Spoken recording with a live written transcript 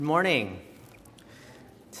Good morning.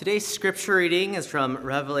 Today's scripture reading is from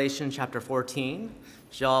Revelation chapter 14.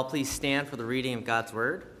 Would you all please stand for the reading of God's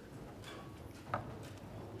word?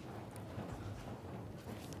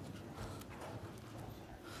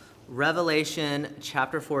 Revelation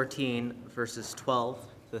chapter 14, verses 12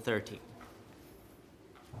 to 13.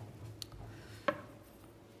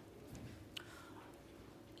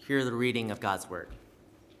 Hear the reading of God's word.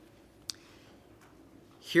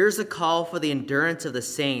 Here's a call for the endurance of the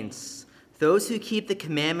saints, those who keep the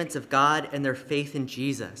commandments of God and their faith in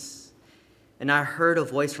Jesus. And I heard a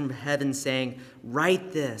voice from heaven saying,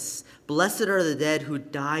 "Write this, blessed are the dead who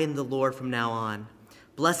die in the Lord from now on.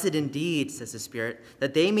 Blessed indeed," says the Spirit,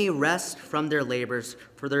 "that they may rest from their labors,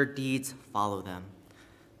 for their deeds follow them."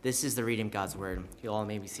 This is the reading of God's word. You all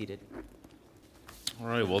may be seated. All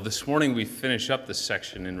right, well, this morning we finish up the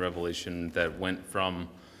section in Revelation that went from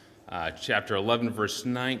chapter 11, verse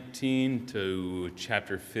 19 to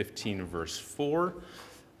chapter 15, verse 4.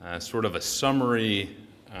 Sort of a summary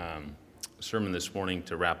sermon this morning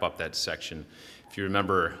to wrap up that section. If you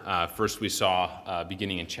remember, first we saw,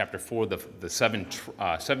 beginning in chapter 4, the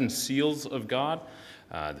seven seals of God,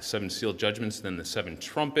 the seven seal judgments, then the seven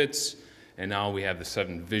trumpets, and now we have the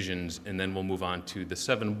seven visions, and then we'll move on to the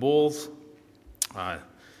seven bowls.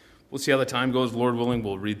 We'll see how the time goes. Lord willing,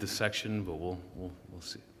 we'll read the section, but we'll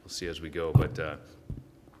see. We'll see as we go. But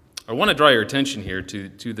I want to draw your attention here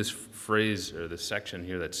to this phrase or this section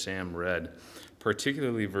here that Sam read,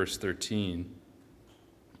 particularly verse 13.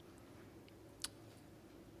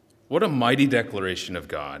 What a mighty declaration of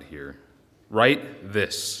God here. Write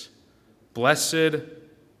this: blessed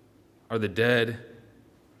are the dead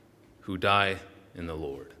who die in the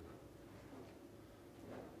Lord.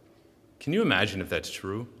 Can you imagine if that's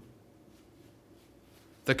true?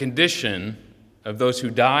 The condition of those who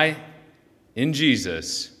die in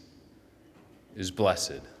Jesus is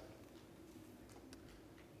blessed.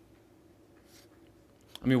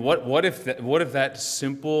 I mean, what if that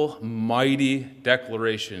simple, mighty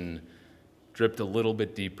declaration dripped a little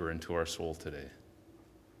bit deeper into our soul today?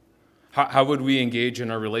 How would we engage in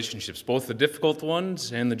our relationships, both the difficult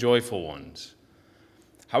ones and the joyful ones?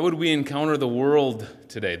 How would we encounter the world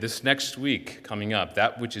today, this next week coming up,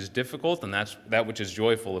 that which is difficult and that which is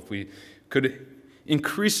joyful, if we could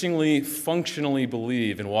increasingly functionally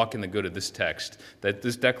believe and walk in the good of this text, that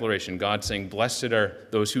this declaration, God saying, blessed are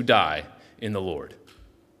those who die in the Lord.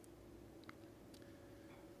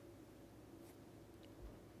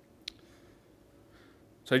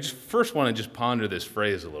 So I just first want to just ponder this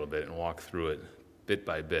phrase a little bit and walk through it bit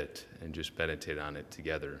by bit and just meditate on it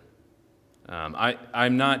together.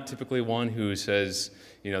 I'm not typically one who says,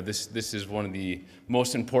 this is one of the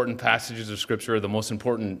most important passages of Scripture, the most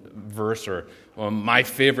important verse, or my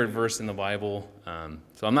favorite verse in the Bible.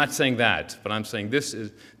 So I'm not saying that, but I'm saying this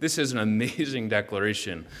is an amazing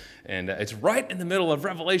declaration, and it's right in the middle of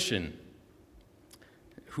Revelation.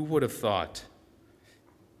 Who would have thought?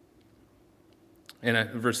 And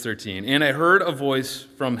verse 13, and I heard a voice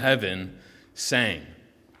from heaven saying.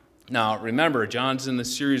 Now, remember, John's in the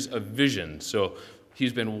series of visions, so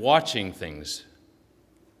he's been watching things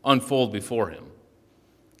unfold before him.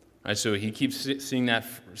 Right, so he keeps saying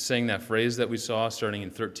that phrase that we saw starting in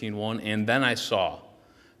 13:1, and then I saw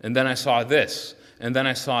this, and then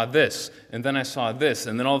I saw this, and then I saw this,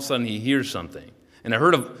 and then all of a sudden he hears something. And I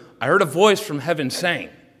heard a voice from heaven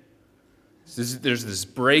saying. There's this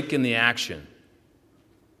break in the action.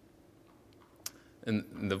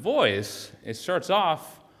 And the voice, it starts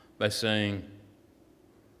off by saying,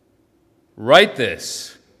 write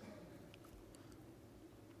this.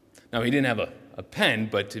 Now, he didn't have a pen,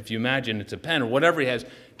 but if you imagine it's a pen or whatever he has,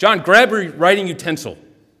 John, grab your writing utensil.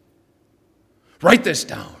 Write this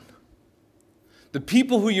down. The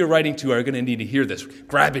people who you're writing to are going to need to hear this.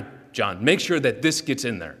 Grab it, John. Make sure that this gets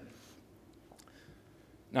in there.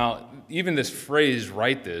 Now, even this phrase,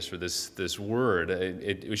 write this, or this word,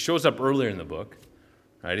 it shows up earlier in the book.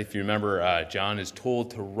 Right? If you remember, John is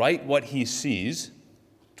told to write what he sees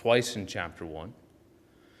twice in chapter 1.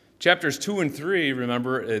 Chapters 2 and 3,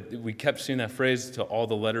 remember, we kept seeing that phrase to all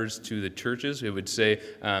the letters to the churches. It would say,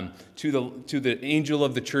 to the angel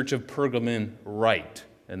of the church of Pergamon, write,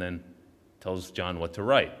 and then tells John what to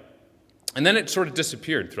write. And then it sort of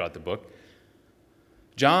disappeared throughout the book.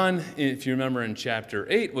 John, if you remember in chapter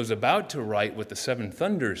 8, was about to write what the seven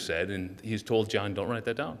thunders said, and he's told John, don't write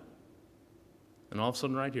that down. And all of a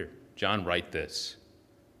sudden right here, John, write this.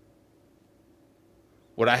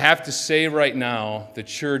 What I have to say right now, the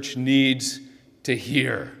church needs to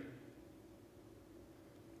hear.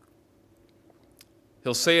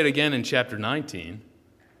 He'll say it again in chapter 19,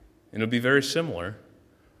 and it'll be very similar.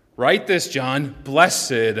 Write this, John.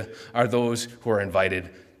 Blessed are those who are invited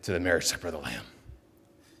to the marriage supper of the Lamb.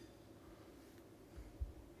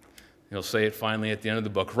 He'll say it finally at the end of the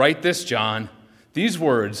book. Write this, John. These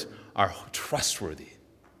words are trustworthy.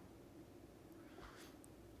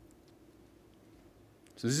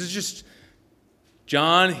 So this is just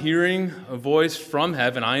John hearing a voice from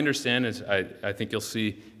heaven. I understand, as I think you'll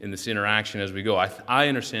see in this interaction as we go, I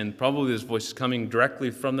understand probably this voice is coming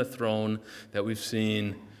directly from the throne that we've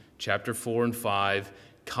seen, chapter 4 and 5,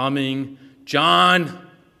 coming. John,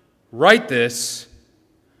 write this.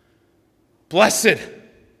 Blessed.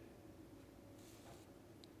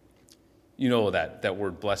 You know that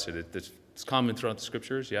word blessed. It's common throughout the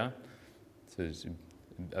scriptures, yeah? It's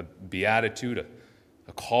a beatitude,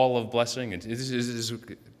 a call of blessing. And this is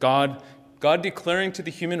God declaring to the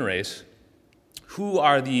human race who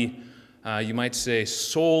are the, you might say,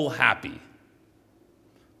 soul happy,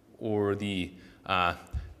 or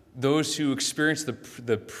those who experience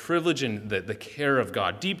the privilege and the care of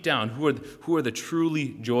God. Deep down, who are the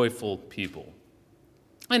truly joyful people.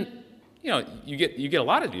 And you get a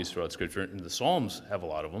lot of these throughout Scripture, and the Psalms have a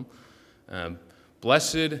lot of them.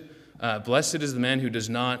 Blessed is the man who does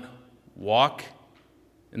not walk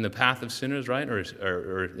in the path of sinners, right?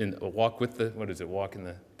 Or walk in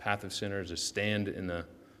the path of sinners, or stand in the.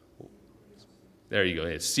 There you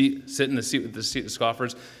go. Sit in the seat with the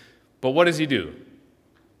scoffers. But what does he do?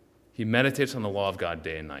 He meditates on the law of God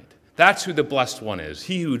day and night. That's who the blessed one is.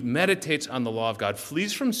 He who meditates on the law of God,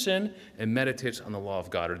 flees from sin, and meditates on the law of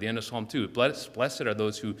God. Or the end of Psalm 2, blessed are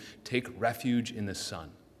those who take refuge in the Son.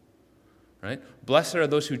 Right? Blessed are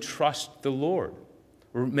those who trust the Lord,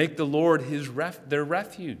 or make the Lord their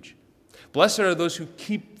refuge. Blessed are those who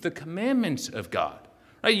keep the commandments of God.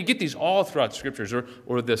 Right? You get these all throughout Scriptures,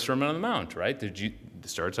 or the Sermon on the Mount, right? It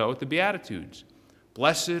starts out with the Beatitudes.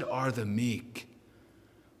 Blessed are the meek.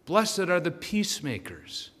 Blessed are the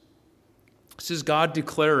peacemakers. This is God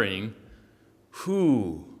declaring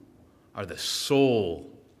who are the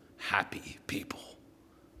soul happy people.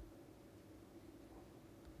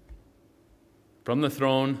 From the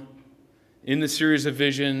throne, in the series of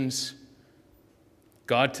visions,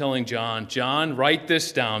 God telling John, write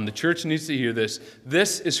this down. The church needs to hear this.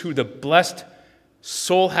 This is who the blessed,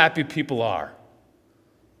 soul happy people are.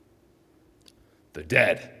 The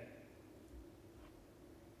dead.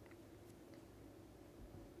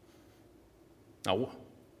 Now,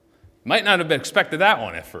 might not have expected that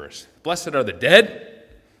one at first. Blessed are the dead?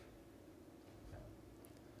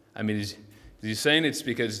 I mean, is he saying it's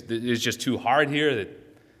because it's just too hard here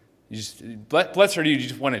that blessed are you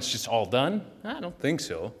just when it's just all done? I don't think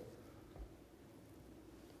so.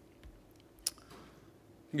 I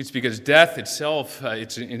think it's because death itself,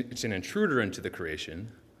 it's an intruder into the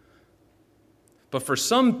creation. But for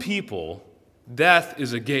some people, death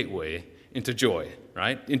is a gateway into joy,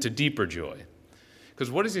 right? Into deeper joy. Because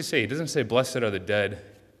what does he say? He doesn't say, blessed are the dead,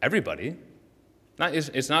 everybody.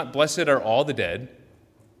 It's not, blessed are all the dead.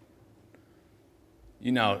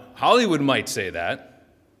 Hollywood might say that.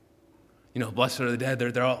 Blessed are the dead,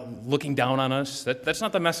 they're all looking down on us. That's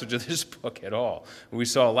not the message of this book at all. We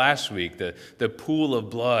saw last week the pool of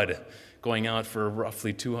blood going out for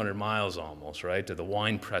roughly 200 miles almost, right, to the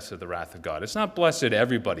winepress of the wrath of God. It's not blessed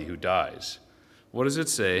everybody who dies. What does it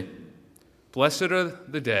say? Blessed are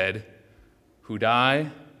the dead who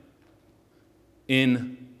die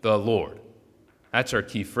in the Lord. That's our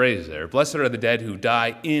key phrase there. Blessed are the dead who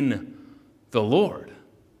die in the Lord.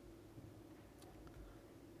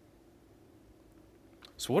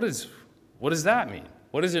 So what does that mean?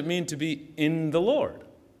 What does it mean to be in the Lord?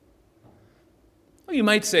 Well, you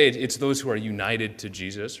might say it's those who are united to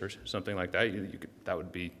Jesus or something like that. That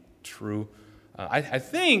would be true. I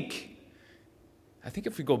think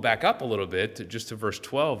if we go back up a little bit to verse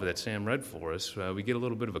 12 that Sam read for us, we get a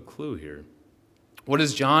little bit of a clue here. What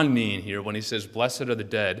does John mean here when he says, blessed are the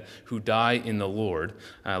dead who die in the Lord?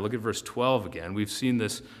 Look at verse 12 again. We've seen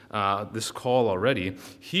this call already.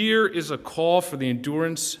 Here is a call for the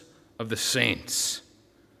endurance of the saints,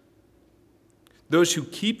 those who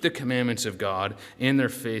keep the commandments of God and their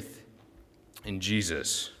faith in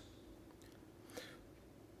Jesus.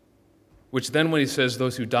 Which then when he says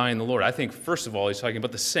those who die in the Lord, I think first of all he's talking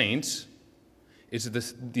about the saints. It's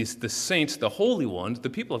the saints, the holy ones, the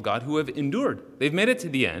people of God who have endured. They've made it to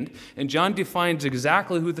the end. And John defines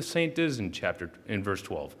exactly who the saint is in verse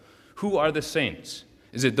 12. Who are the saints?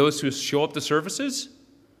 Is it those who show up to services?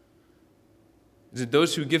 Is it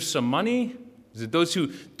those who give some money? Is it those who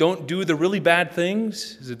don't do the really bad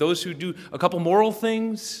things? Is it those who do a couple moral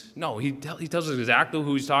things? No, he tells us exactly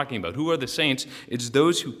who he's talking about. Who are the saints? It's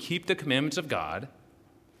those who keep the commandments of God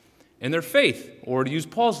and their faith, or to use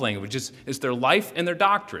Paul's language, it's their life and their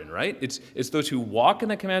doctrine, right? It's those who walk in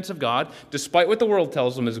the commandments of God, despite what the world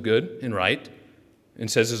tells them is good and right and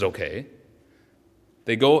says is okay.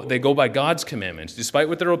 They go by God's commandments, despite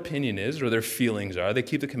what their opinion is or their feelings are. They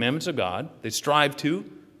keep the commandments of God. They strive to.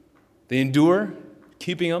 They endure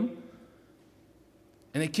keeping them.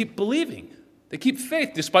 And they keep believing. They keep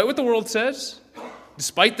faith, despite what the world says,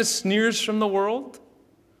 despite the sneers from the world,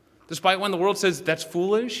 despite when the world says that's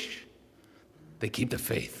foolish. They keep the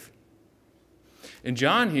faith. And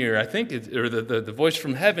John here, I think, the voice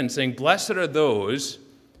from heaven saying, blessed are those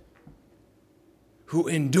who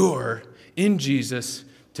endure in Jesus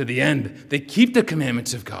to the end. They keep the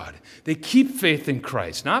commandments of God. They keep faith in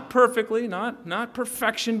Christ. Not perfectly, not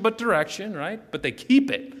perfection, but direction, right? But they keep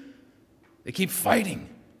it. They keep fighting.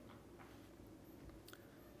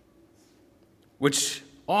 Which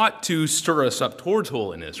ought to stir us up towards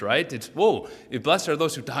holiness, right? It's, whoa, blessed are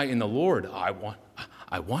those who die in the Lord. I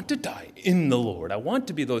want to die in the Lord. I want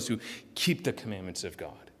to be those who keep the commandments of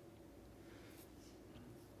God.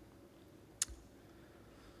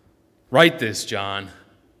 Write this, John.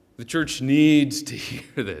 The church needs to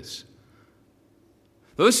hear this.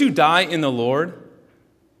 Those who die in the Lord,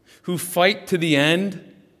 who fight to the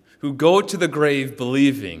end, who go to the grave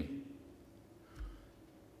believing,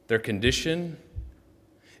 their condition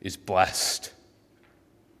is blessed.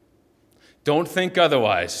 Don't think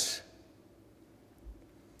otherwise.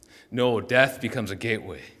 No, death becomes a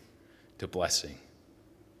gateway to blessing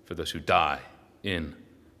for those who die in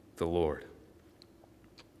the Lord.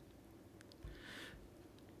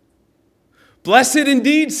 Blessed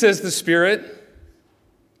indeed, says the Spirit.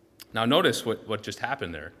 Now notice what just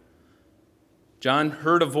happened there. John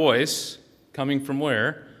heard a voice coming from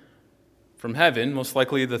where? From heaven, most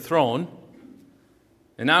likely the throne.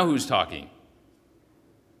 And now who's talking?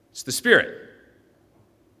 It's the Spirit.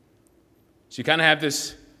 So you kind of have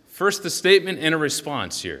this first a statement and a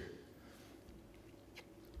response here.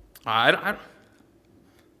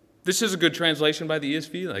 This is a good translation by the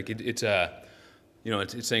ESV. Like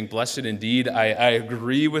it's saying blessed indeed. I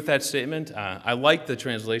agree with that statement. I like the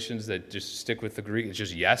translations that just stick with the Greek. It's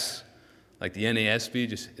just yes. Like the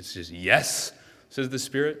NASB, it's just yes, says the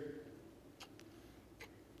Spirit.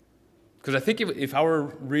 Because I think if I were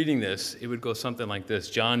reading this, it would go something like this.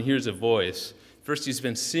 John hears a voice. First, he's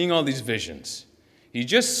been seeing all these visions. He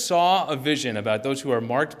just saw a vision about those who are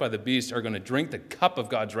marked by the beast are going to drink the cup of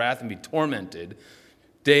God's wrath and be tormented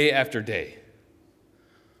day after day.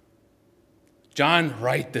 John,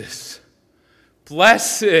 write this.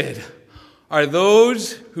 Blessed are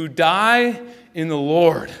those who die in the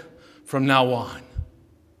Lord from now on.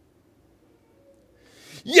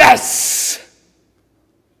 Yes!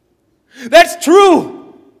 That's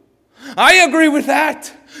true. I agree with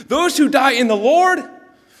that. Those who die in the Lord,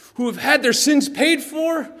 who have had their sins paid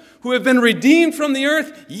for, who have been redeemed from the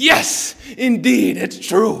earth, yes, indeed, it's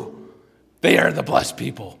true. They are the blessed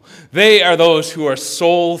people. They are those who are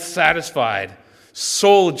soul satisfied,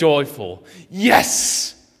 soul joyful.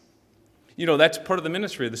 Yes. You know, that's part of the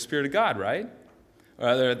ministry of the Spirit of God, right?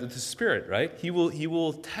 The Spirit, right? He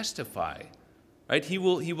will testify. Right? He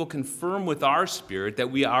will confirm with our spirit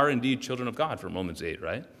that we are indeed children of God from Romans 8,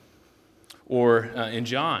 right? Or in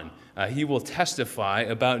John, he will testify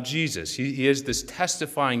about Jesus. He has this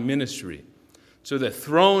testifying ministry. So the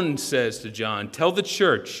throne says to John, tell the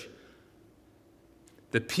church,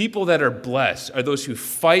 the people that are blessed are those who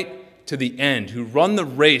fight to the end, who run the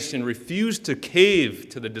race and refuse to cave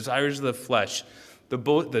to the desires of the flesh,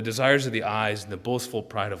 the desires of the eyes, and the boastful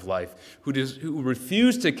pride of life, who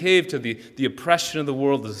refuse to cave to the oppression of the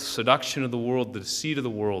world, the seduction of the world, the deceit of the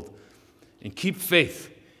world, and keep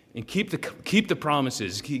faith, and keep the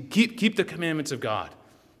promises, keep the commandments of God.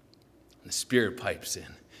 And the Spirit pipes in.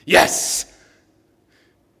 Yes!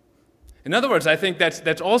 In other words, I think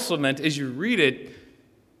that's also meant, as you read it,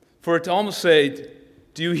 for it to almost say,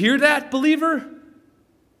 do you hear that, believer?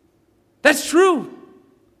 That's true.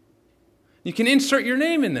 You can insert your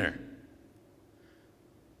name in there.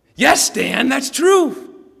 Yes, Dan, that's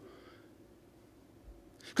true.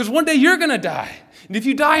 Because one day you're going to die. And if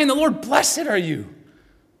you die in the Lord, blessed are you.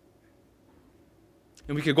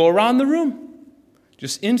 And we could go around the room.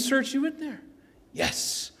 Just insert you in there.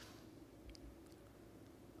 Yes.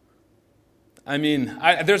 I mean,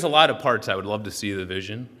 there's a lot of parts I would love to see the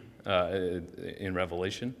vision in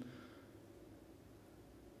Revelation.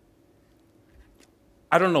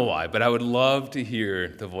 I don't know why, but I would love to hear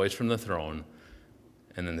the voice from the throne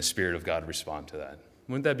and then the Spirit of God respond to that.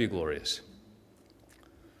 Wouldn't that be glorious?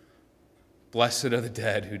 Blessed are the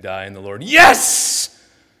dead who die in the Lord. Yes!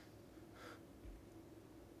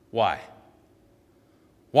 Why?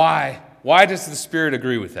 Why? Why does the Spirit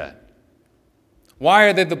agree with that? Why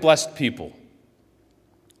are they the blessed people?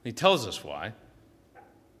 He tells us why.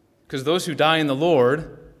 Because those who die in the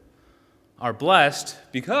Lord are blessed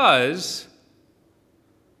because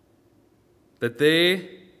that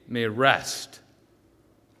they may rest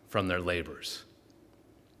from their labors.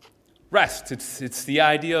 Rest, it's the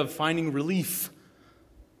idea of finding relief.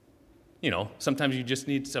 Sometimes you just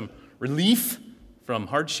need some relief from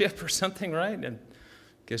hardship or something, right? And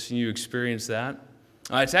guessing you experience that.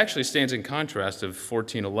 It actually stands in contrast of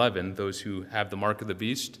 14:11, those who have the mark of the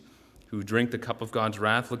beast, who drink the cup of God's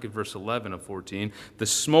wrath. Look at verse 11 of 14. The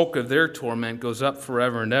smoke of their torment goes up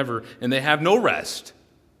forever and ever, and they have no rest.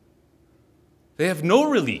 They have no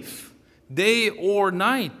relief, day or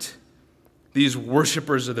night. These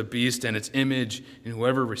worshipers of the beast and its image, and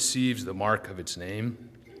whoever receives the mark of its name.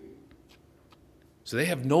 So they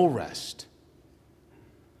have no rest.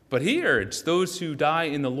 But here, it's those who die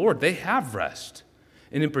in the Lord. They have rest.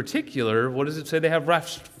 And in particular, what does it say they have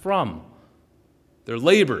rest from? Their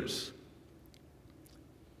labors.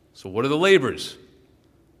 So what are the labors?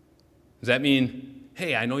 Does that mean,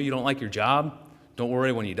 hey, I know you don't like your job. Don't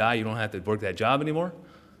worry, when you die, you don't have to work that job anymore?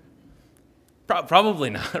 Probably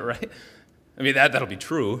not, right? I mean, that'll be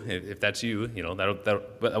true if that's you. That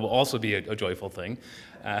will also be a joyful thing.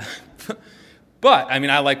 But I mean,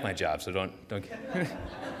 I like my job, so don't.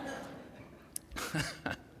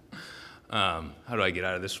 How do I get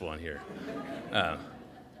out of this one here?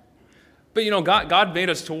 But God made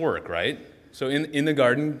us to work, right? So in the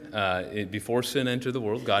garden, before sin entered the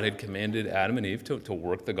world, God had commanded Adam and Eve to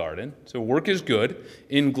work the garden. So work is good.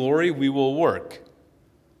 In glory, we will work.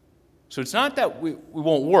 So it's not that we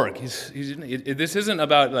won't work. This isn't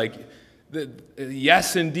about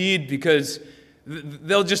yes, indeed, because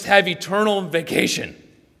they'll just have eternal vacation.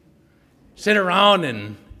 Sit around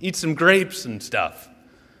and eat some grapes and stuff.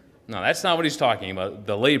 No, that's not what he's talking about,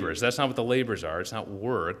 the labors. That's not what the labors are. It's not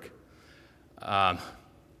work.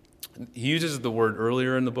 He uses the word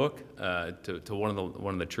earlier in the book to one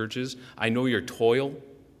of the churches. I know your toil.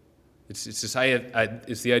 It's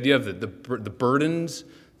the idea of the burdens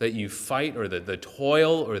that you fight, or the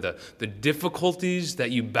toil, or the difficulties that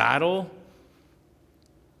you battle.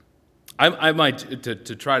 I might,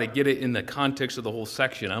 to try to get it in the context of the whole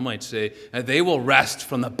section, I might say, they will rest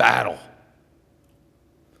from the battle.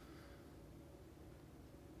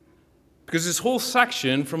 Because this whole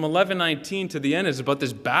section from 11:19 to the end is about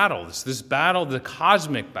this battle, this battle, the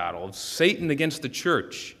cosmic battle of Satan against the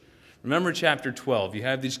church. Remember chapter 12, you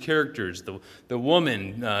have these characters, the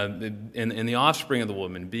woman and the offspring of the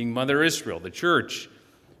woman being Mother Israel, the church,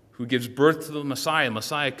 who gives birth to the Messiah.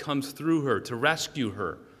 Messiah comes through her to rescue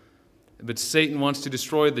her. But Satan wants to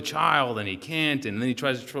destroy the child, and he can't. And then he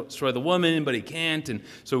tries to destroy the woman, but he can't. And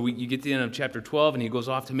so you get to the end of chapter 12, and he goes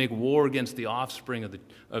off to make war against the offspring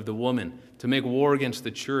of the woman, to make war against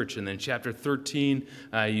the church. And then chapter 13,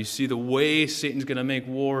 you see the way Satan's going to make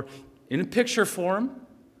war in a picture form,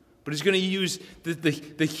 but he's going to use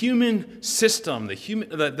the human system,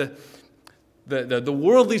 the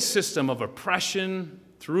worldly system of oppression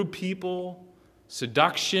through people,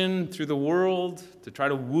 seduction through the world to try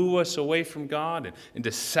to woo us away from God, and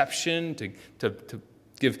deception to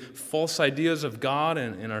give false ideas of God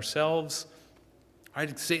and ourselves.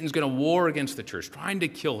 Right? Satan's going to war against the church, trying to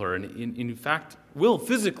kill her, and in fact will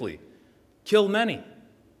physically kill many.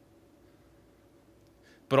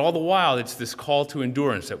 But all the while, it's this call to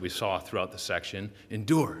endurance that we saw throughout the section.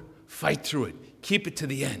 Endure, fight through it, keep it to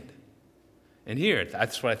the end. And here,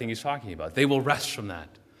 that's what I think he's talking about. They will rest from that.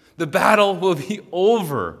 The battle will be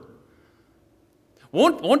over.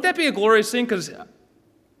 Won't that be a glorious thing? Because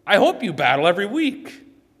I hope you battle every week.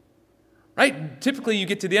 Right? Typically, you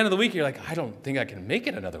get to the end of the week, you're like, I don't think I can make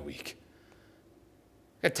it another week.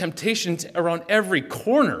 Got temptations around every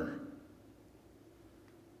corner.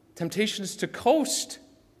 Temptations to coast.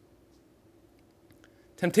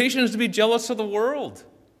 Temptations to be jealous of the world.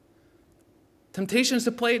 Temptations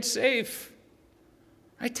to play it safe.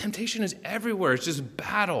 Right? Temptation is everywhere. It's just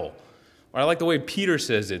battle. Or I like the way Peter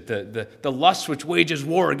says it, the lust which wages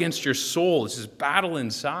war against your soul. It's just battle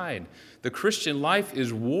inside. The Christian life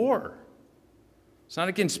is war. It's not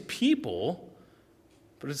against people,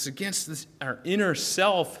 but it's against our inner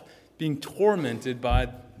self being tormented by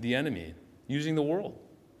the enemy, using the world,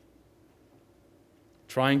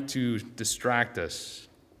 trying to distract us.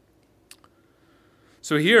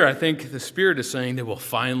 So here, I think the Spirit is saying they will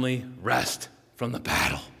finally rest from the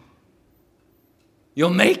battle. You'll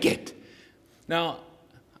make it. Now,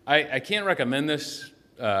 I can't recommend this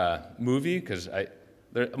movie because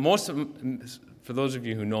for those of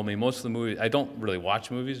you who know me, most of the movies, I don't really watch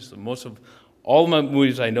movies. So most of All my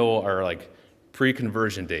movies I know are like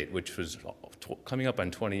pre-conversion date, which was coming up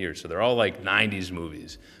on 20 years. So they're all like 90s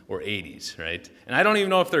movies or 80s, right? And I don't even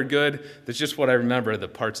know if they're good. That's just what I remember, the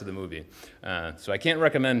parts of the movie. So I can't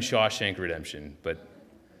recommend Shawshank Redemption, but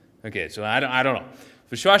okay, so I don't know.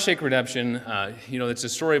 For Shawshank Redemption, it's a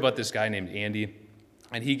story about this guy named Andy,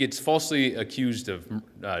 and he gets falsely accused of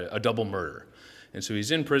a double murder. And so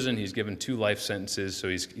he's in prison. He's given 2 life sentences, so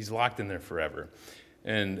he's locked in there forever.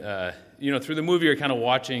 And, through the movie, you're kind of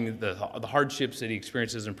watching the hardships that he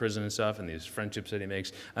experiences in prison and stuff and these friendships that he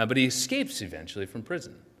makes. But he escapes eventually from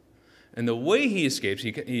prison. And the way he escapes,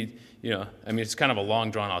 it's kind of a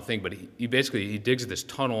long, drawn-out thing, but he basically digs this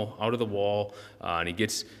tunnel out of the wall, and he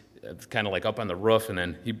gets kind of like up on the roof, and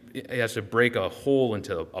then he has to break a hole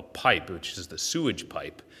into a pipe, which is the sewage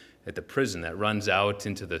pipe at the prison that runs out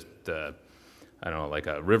into the like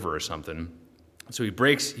a river or something. So he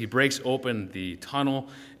breaks open the tunnel,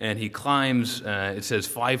 and he climbs, it says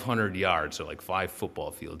 500 yards, so like 5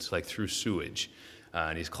 football fields, like through sewage.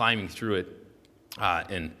 And he's climbing through it,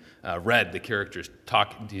 and Red, the character's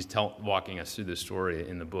walking us through the story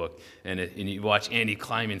in the book. And you watch Andy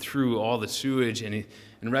climbing through all the sewage, and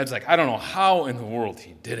Red's like, I don't know how in the world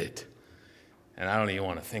he did it. And I don't even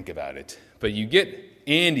want to think about it. But you get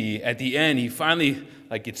Andy, at the end, he finally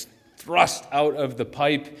gets thrust out of the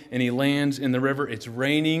pipe, and he lands in the river. It's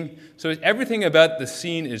raining. So everything about the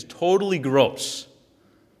scene is totally gross.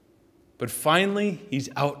 But finally, he's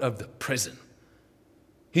out of the prison.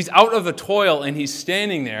 He's out of the toil, and he's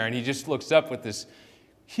standing there, and he just looks up with this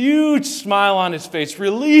huge smile on his face.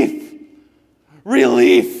 Relief!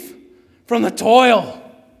 Relief from the toil.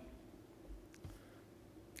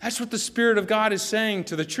 That's what the Spirit of God is saying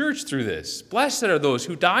to the church through this. Blessed are those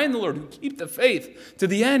who die in the Lord, who keep the faith to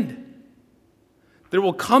the end. There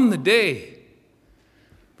will come the day.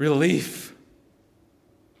 Relief.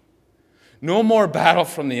 No more battle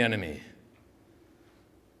from the enemy.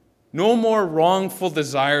 No more wrongful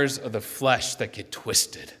desires of the flesh that get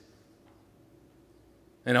twisted.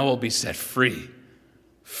 And I will be set free.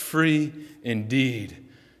 Free indeed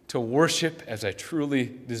to worship as I truly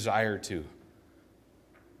desire to.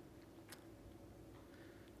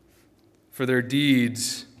 For their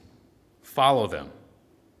deeds follow them.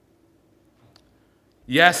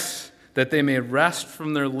 Yes, that they may rest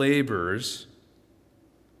from their labors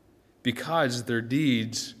because their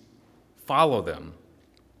deeds follow them.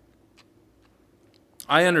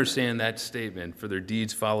 I understand that statement, for their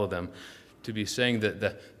deeds follow them, to be saying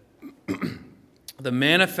that the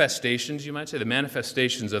manifestations, you might say, the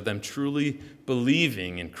manifestations of them truly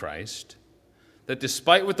believing in Christ, that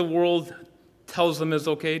despite what the world tells them is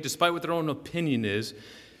okay, despite what their own opinion is,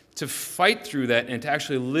 to fight through that and to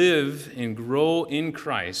actually live and grow in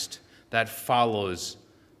Christ, that follows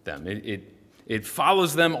them. It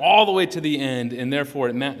follows them all the way to the end, and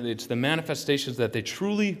therefore it's the manifestations that they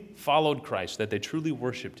truly followed Christ, that they truly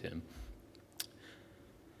worshiped Him.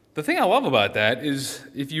 The thing I love about that is,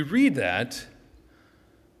 if you read that,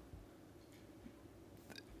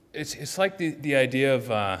 it's like the idea of,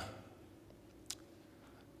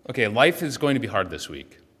 life is going to be hard this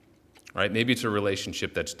week. Right? Maybe it's a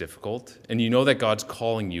relationship that's difficult, and you know that God's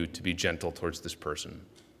calling you to be gentle towards this person.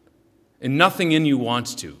 And nothing in you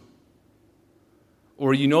wants to.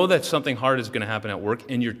 Or you know that something hard is going to happen at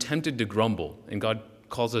work, and you're tempted to grumble, and God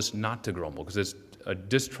calls us not to grumble, because it's a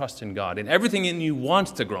distrust in God. And everything in you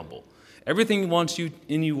wants to grumble. Everything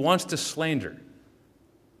in you wants to slander.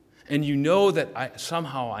 And you know that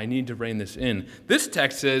somehow I need to rein this in. This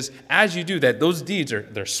text says, as you do that, those deeds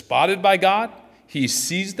they're spotted by God. He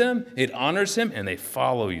sees them, it honors Him, and they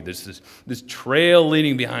follow you. There's this trail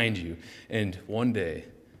leading behind you. And one day,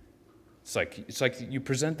 it's like you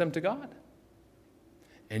present them to God,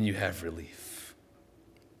 and you have relief.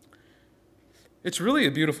 It's really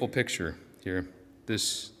a beautiful picture here,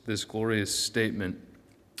 this glorious statement.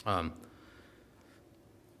 I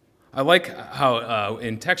like how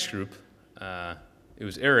in text group, it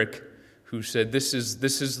was Eric who said this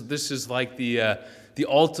is like the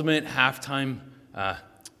ultimate halftime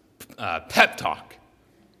pep talk,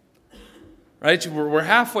 right? We're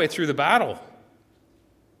halfway through the battle.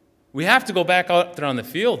 We have to go back out there on the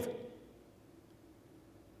field.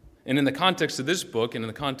 And in the context of this book and in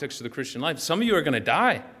the context of the Christian life, some of you are going to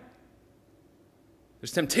die.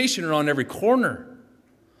 There's temptation around every corner.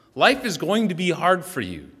 Life is going to be hard for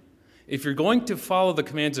you. If you're going to follow the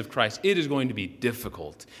commands of Christ, it is going to be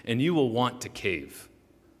difficult, and you will want to cave.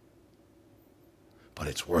 But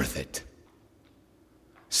it's worth it.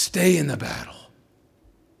 Stay in the battle.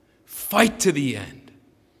 Fight to the end.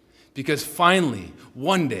 Because finally,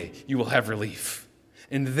 one day, you will have relief.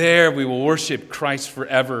 And there we will worship Christ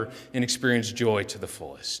forever and experience joy to the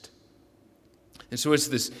fullest. And so it's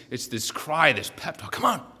this cry, this pep talk. Come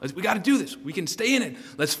on, we got to do this. We can stay in it.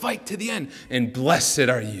 Let's fight to the end. And blessed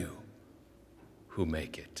are you who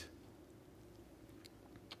make it.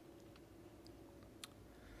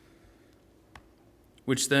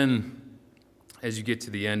 Which then, as you get to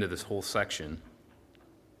the end of this whole section,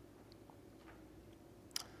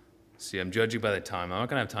 see, I'm judging by the time. I'm not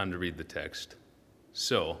going to have time to read the text.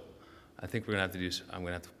 So I think I'm going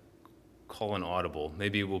to have to call an audible.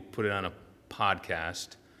 Maybe we'll put it on a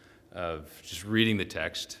podcast of just reading the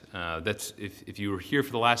text. That's if you were here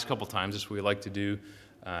for the last couple times, that's what we like to do,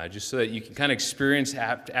 just so that you can kind of experience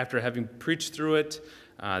after having preached through it,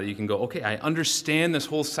 that you can go, okay, I understand this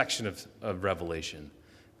whole section of Revelation.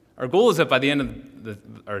 Our goal is that by the end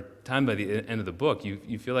of our time, by the end of the book,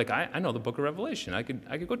 you feel like I know the book of Revelation. I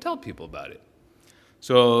could go tell people about it.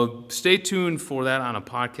 So stay tuned for that on a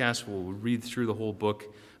podcast. We'll read through the whole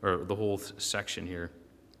book or the whole section here.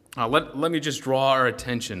 Let me just draw our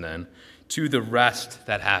attention then to the rest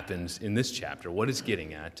that happens in this chapter. What it's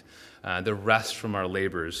getting at, the rest from our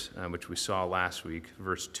labors, which we saw last week,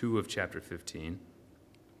 verse 2 of chapter 15.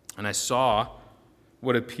 And I saw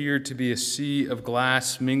what appeared to be a sea of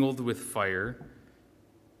glass mingled with fire,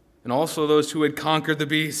 and also those who had conquered the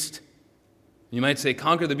beast. You might say,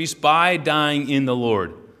 conquer the beast by dying in the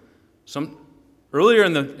Lord. Earlier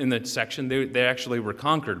in the section, they actually were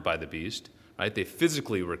conquered by the beast. Right? They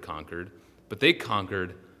physically were conquered, but they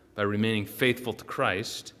conquered by remaining faithful to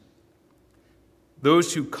Christ.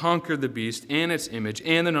 Those who conquered the beast and its image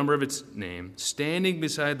and the number of its name, standing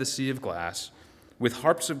beside the sea of glass with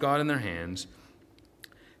harps of God in their hands,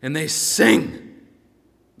 and they sing.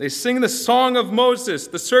 They sing the song of Moses,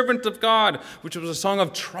 the servant of God, which was a song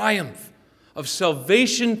of triumph, of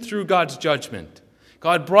salvation through God's judgment.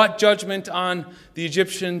 God brought judgment on the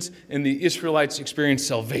Egyptians, and the Israelites experienced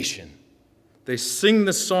salvation. They sing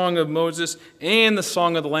the song of Moses and the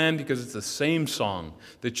song of the Lamb because it's the same song.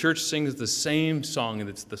 The church sings the same song, and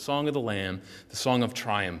it's the song of the Lamb, the song of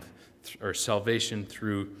triumph, or salvation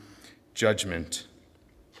through judgment.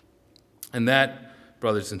 And that,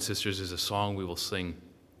 brothers and sisters, is a song we will sing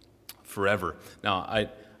forever. Now,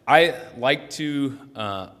 I like to,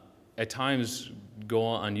 at times, go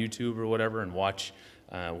on YouTube or whatever and watch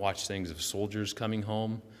things of soldiers coming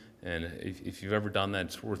home. And if you've ever done that,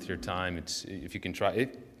 it's worth your time. If you can try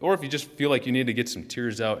it, or if you just feel like you need to get some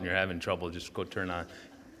tears out and you're having trouble, just go turn on.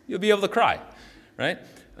 You'll be able to cry, right?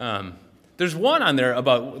 There's one on there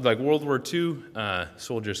about like World War II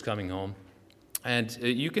soldiers coming home, and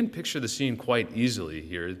you can picture the scene quite easily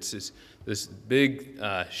here. It's this big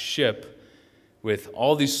ship with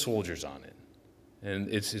all these soldiers on it. And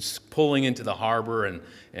it's pulling into the harbor,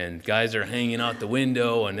 and guys are hanging out the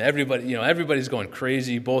window, and everybody's going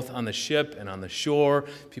crazy, both on the ship and on the shore.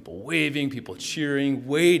 People waving, people cheering,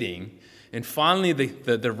 waiting, and finally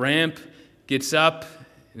the ramp gets up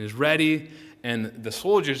and is ready, and the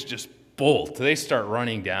soldiers just bolt. They start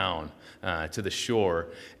running down to the shore,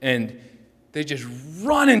 and they just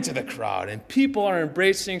run into the crowd, and people are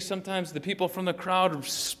embracing. Sometimes the people from the crowd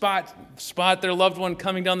spot their loved one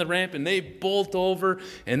coming down the ramp, and they bolt over,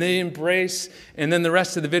 and they embrace. And then the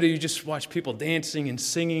rest of the video, you just watch people dancing and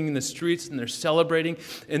singing in the streets, and they're celebrating.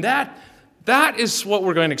 And that is what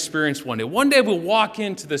we're going to experience one day. One day we'll walk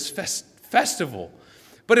into this festival,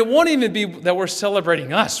 but it won't even be that we're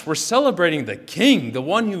celebrating us. We're celebrating the King, the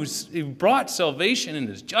one who brought salvation in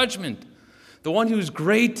his judgment. The one who's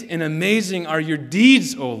great and amazing are your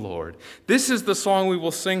deeds, O Lord. This is the song we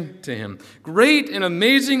will sing to him. Great and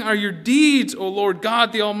amazing are your deeds, O Lord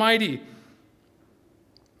God the Almighty.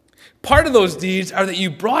 Part of those deeds are that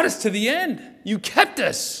you brought us to the end. You kept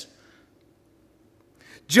us.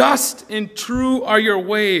 Just and true are your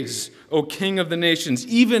ways, O King of the nations,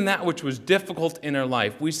 even that which was difficult in our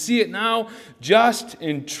life. We see it now. Just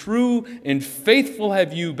and true and faithful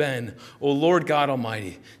have you been, O Lord God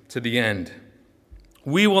Almighty, to the end.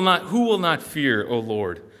 Who will not fear, O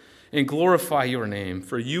Lord, and glorify your name?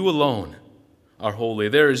 For you alone are holy.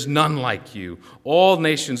 There is none like you. All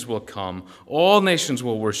nations will come. All nations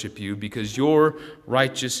will worship you because your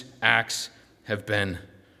righteous acts have been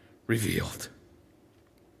revealed.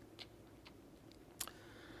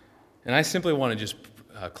 And I simply want to just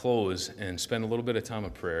close and spend a little bit of time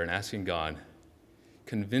of prayer and asking God,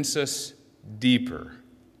 convince us deeper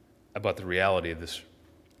about the reality of this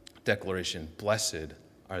declaration. Blessed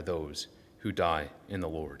are those who die in the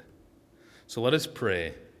Lord. So let us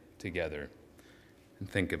pray together and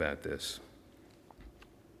think about this.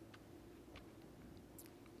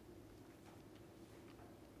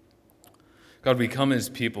 God, we come as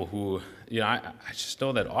people who, I just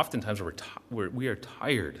know that oftentimes we are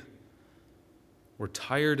tired. We're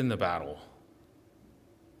tired in the battle.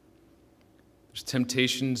 There's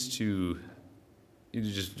temptations to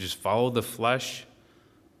just follow the flesh.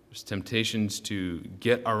 There's temptations to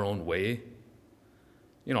get our own way.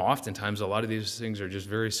 Oftentimes a lot of these things are just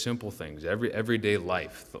very simple things. Everyday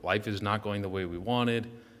life. Life is not going the way we wanted.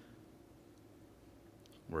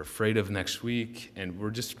 We're afraid of next week, and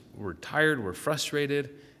we're tired, we're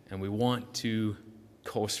frustrated, and we want to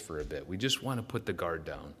coast for a bit. We just want to put the guard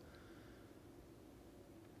down.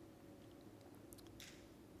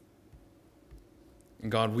 And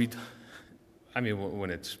God, when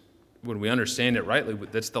we understand it rightly,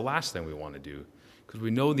 that's the last thing we want to do, because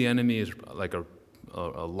we know the enemy is like a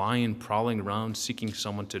lion prowling around seeking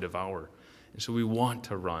someone to devour. And so we want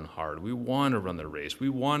to run hard. We want to run the race. We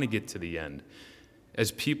want to get to the end as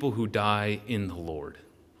people who die in the Lord.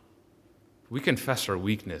 We confess our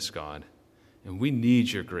weakness, God, and we need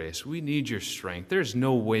your grace. We need your strength. There's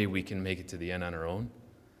no way we can make it to the end on our own.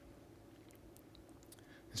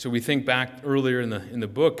 So we think back earlier in the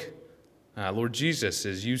book, Lord Jesus,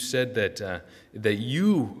 as you said that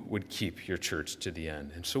you would keep your church to the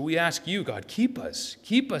end. And so we ask you, God, keep us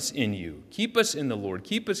in you, keep us in the Lord,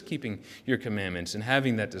 keep us keeping your commandments and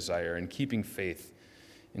having that desire and keeping faith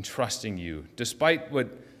and trusting you, despite what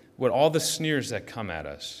all the sneers that come at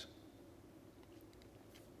us.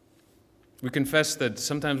 We confess that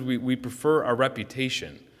sometimes we prefer our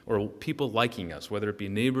reputation or people liking us, whether it be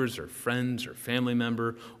neighbors or friends or family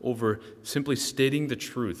member, over simply stating the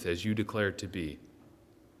truth as you declare it to be.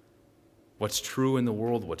 What's true in the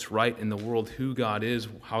world, what's right in the world, who God is,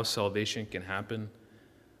 how salvation can happen.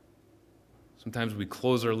 Sometimes we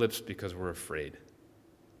close our lips because we're afraid.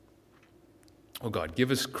 Oh God, give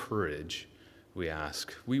us courage, we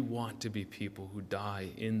ask. We want to be people who die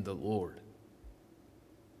in the Lord.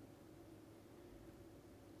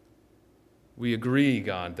 We agree,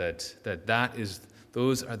 God,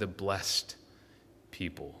 those are the blessed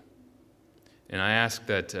people. And I ask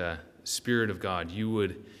that, Spirit of God, you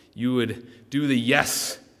would do the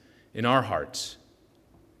yes in our hearts,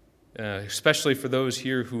 especially for those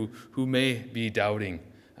here who may be doubting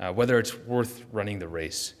whether it's worth running the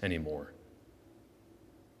race anymore.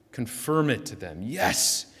 Confirm it to them.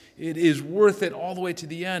 Yes, it is worth it all the way to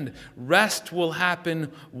the end. Rest will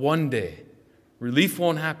happen one day. Relief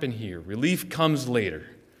won't happen here. Relief comes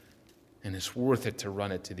later. And it's worth it to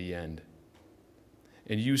run it to the end.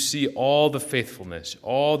 And you see all the faithfulness,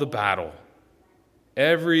 all the battle,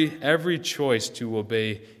 every choice to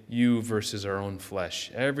obey you versus our own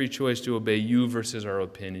flesh, every choice to obey you versus our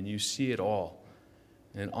opinion. You see it all,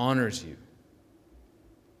 and it honors you.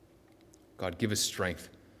 God, give us strength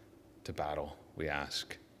to battle, we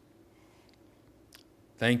ask.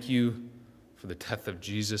 Thank you for the death of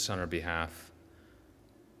Jesus on our behalf.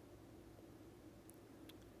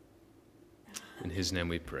 In his name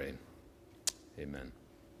we pray. Amen.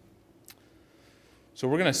 So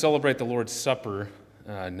we're going to celebrate the Lord's Supper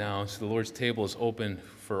now. So the Lord's table is open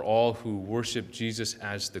for all who worship Jesus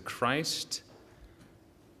as the Christ.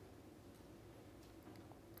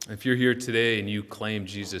 If you're here today and you claim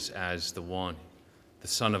Jesus as the one, the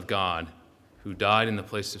Son of God, who died in the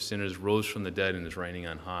place of sinners, rose from the dead, and is reigning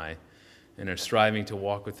on high, and are striving to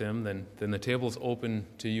walk with him, then the table is open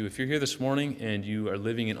to you. If you're here this morning and you are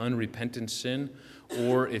living in unrepentant sin,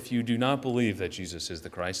 or if you do not believe that Jesus is the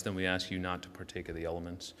Christ, then we ask you not to partake of the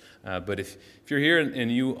elements. But if you're here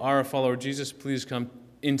and you are a follower of Jesus, please come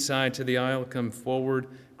inside to the aisle, come forward,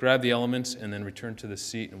 grab the elements, and then return to the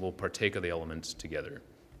seat, and we'll partake of the elements together.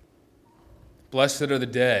 Blessed are the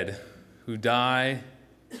dead who die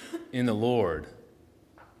in the Lord.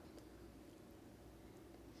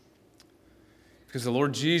 Because the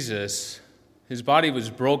Lord Jesus, his body was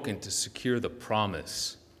broken to secure the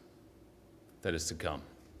promise that is to come.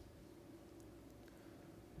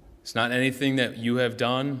 It's not anything that you have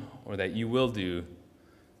done or that you will do.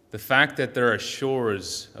 The fact that there are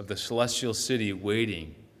shores of the celestial city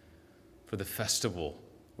waiting for the festival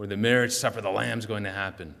where the marriage supper of the Lamb is going to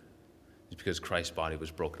happen is because Christ's body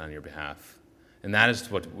was broken on your behalf. And that is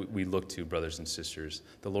what we look to, brothers and sisters.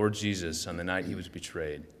 The Lord Jesus, on the night he was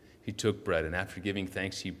betrayed, he took bread, and after giving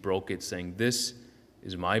thanks, he broke it, saying, "This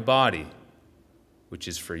is my body, which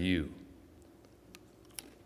is for you.